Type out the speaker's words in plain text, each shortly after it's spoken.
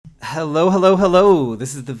Hello, hello, hello.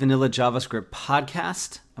 This is the Vanilla JavaScript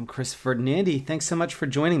podcast. I'm Chris Ferdinandi. Thanks so much for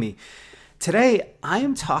joining me. Today, I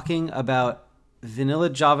am talking about vanilla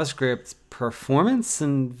JavaScript performance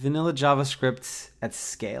and vanilla JavaScript at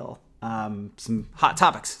scale. Some hot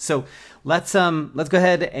topics. So let's go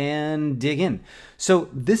ahead and dig in. So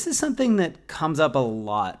this is something that comes up a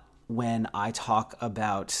lot when I talk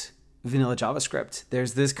about vanilla JavaScript.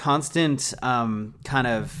 There's this constant kind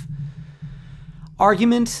of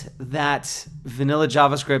argument that vanilla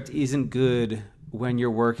JavaScript isn't good when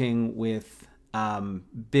you're working with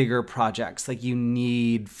bigger projects. Like you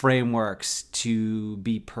need frameworks to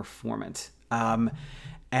be performant. And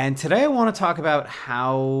today I want to talk about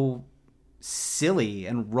how silly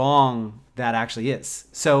and wrong that actually is.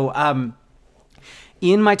 So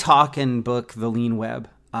in my talk and book, The Lean Web,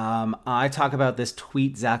 I talk about this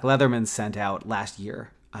tweet Zach Leatherman sent out last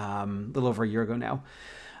year, a little over a year ago now,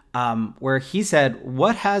 where he said,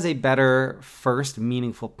 what has a better first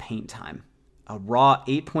meaningful paint time? A raw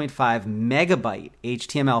 8.5 megabyte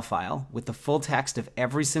HTML file with the full text of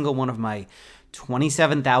every single one of my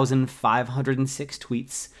 27,506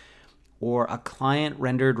 tweets, or a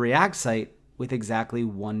client-rendered React site with exactly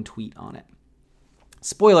one tweet on it.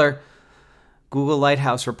 Spoiler, Google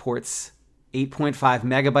Lighthouse reports 8.5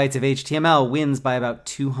 megabytes of HTML wins by about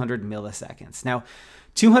 200 milliseconds. Now,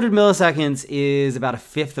 200 milliseconds is about a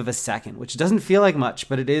fifth of a second, which doesn't feel like much,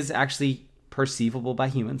 but it is actually perceivable by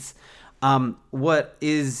humans. What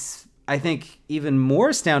is, I think, even more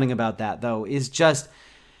astounding about that, though, is just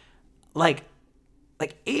like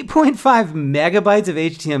 8.5 megabytes of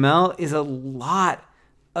HTML is a lot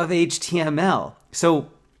of HTML. So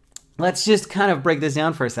let's just kind of break this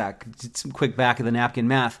down for a sec. Just some quick back of the napkin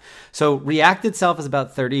math. So React itself is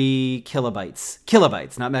about 30 kilobytes,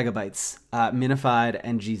 not megabytes, minified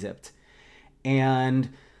and gzipped. And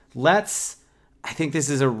I think this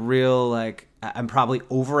is a real, I'm probably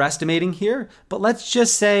overestimating here, but let's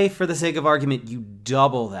just say for the sake of argument, you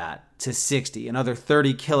double that to 60, another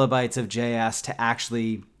 30 kilobytes of JS to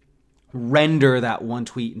actually render that one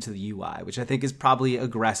tweet into the UI, which I think is probably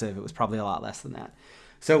aggressive. It was probably a lot less than that.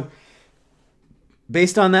 So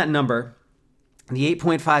based on that number, the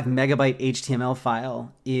 8.5 megabyte HTML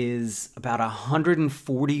file is about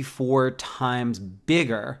 144 times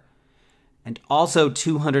bigger and also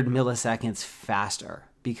 200 milliseconds faster,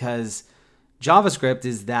 because JavaScript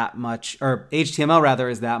is that much, or HTML rather,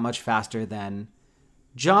 is that much faster than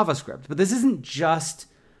JavaScript. But this isn't just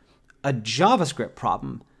a JavaScript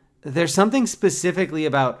problem. There's something specifically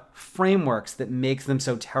about frameworks that makes them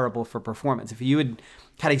so terrible for performance. If you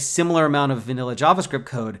had a similar amount of vanilla JavaScript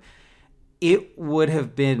code, it would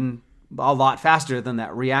have been a lot faster than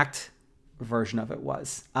that React version of it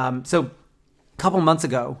was. So a couple months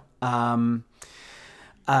ago,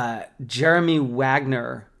 Jeremy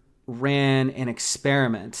Wagner ran an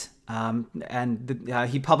experiment, and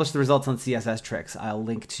he published the results on CSS Tricks. I'll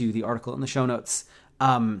link to the article in the show notes.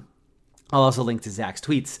 I'll also link to Zach's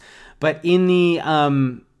tweets. But in the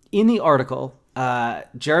article,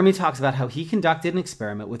 Jeremy talks about how he conducted an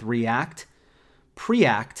experiment with React,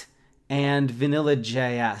 Preact, and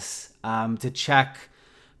Vanilla.js to check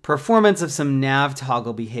performance of some nav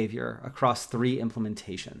toggle behavior across 3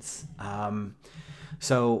 implementations.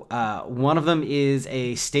 So one of them is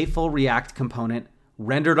a stateful React component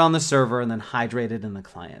rendered on the server and then hydrated in the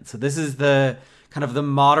client. So this is the kind of the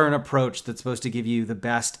modern approach that's supposed to give you the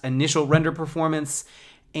best initial render performance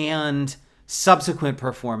and subsequent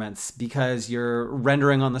performance, because you're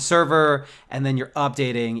rendering on the server and then you're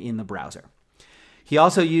updating in the browser. He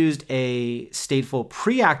also used a stateful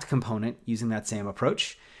Preact component using that same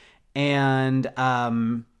approach, and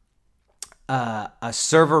a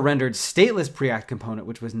server-rendered stateless Preact component,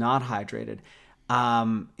 which was not hydrated.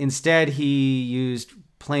 Instead, he used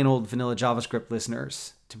plain old vanilla JavaScript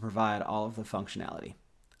listeners to provide all of the functionality.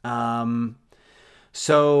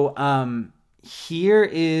 Here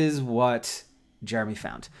is what Jeremy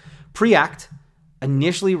found. Preact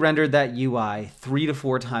initially rendered that UI 3 to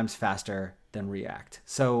 4 times faster than React.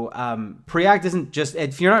 So Preact isn't just,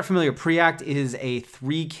 if you're not familiar, Preact is a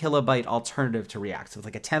 3 kilobyte alternative to React. So it's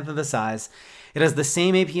like a tenth of the size. It has the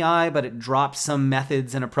same API, but it drops some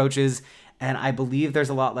methods and approaches, and I believe there's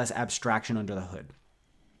a lot less abstraction under the hood.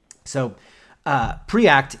 So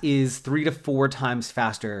Preact is 3 to 4 times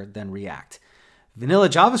faster than React. Vanilla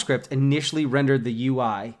JavaScript initially rendered the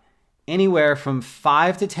UI anywhere from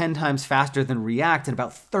 5 to 10 times faster than React and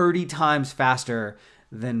about 30 times faster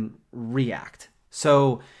than React.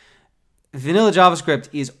 So vanilla JavaScript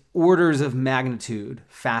is orders of magnitude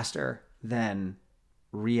faster than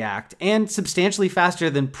React and substantially faster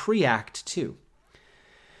than Preact too.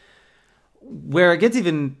 Where it gets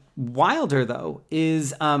even Wilder, though,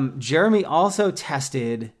 is Jeremy also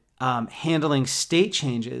tested handling state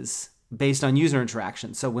changes based on user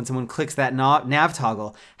interaction. So when someone clicks that nav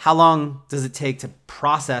toggle, how long does it take to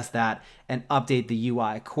process that and update the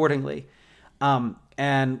UI accordingly?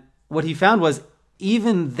 And what he found was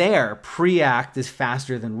even there, Preact is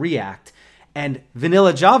faster than React, and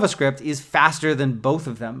vanilla JavaScript is faster than both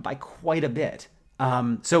of them by quite a bit.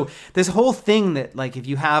 So this whole thing that like if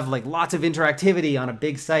you have like lots of interactivity on a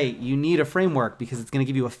big site, you need a framework because it's going to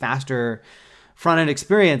give you a faster front-end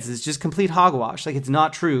experience is just complete hogwash. Like it's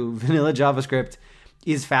not true. Vanilla JavaScript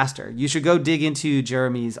is faster. You should go dig into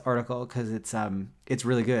Jeremy's article because it's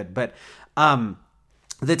really good. But the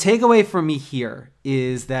takeaway for me here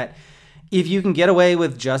is that if you can get away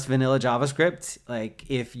with just vanilla JavaScript, like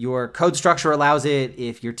if your code structure allows it,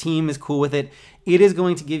 if your team is cool with it, it is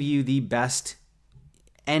going to give you the best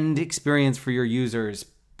end experience for your users,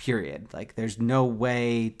 period. Like there's no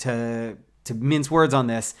way to mince words on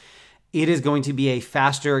this. It is going to be a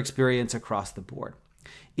faster experience across the board.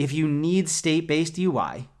 If you need state-based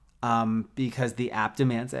UI, because the app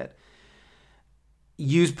demands it,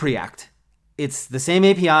 use Preact. It's the same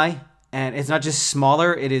API, and it's not just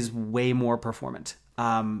smaller, it is way more performant.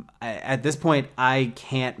 At this point, I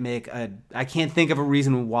can't think of a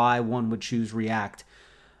reason why one would choose React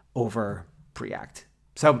over Preact.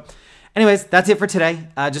 So anyways, that's it for today.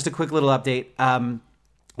 Just a quick little update.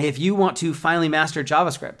 If you want to finally master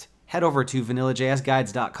JavaScript, head over to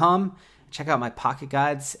vanillajsguides.com. Check out my pocket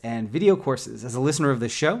guides and video courses. As a listener of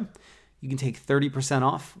this show, you can take 30%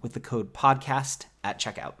 off with the code podcast at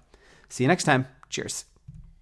checkout. See you next time. Cheers.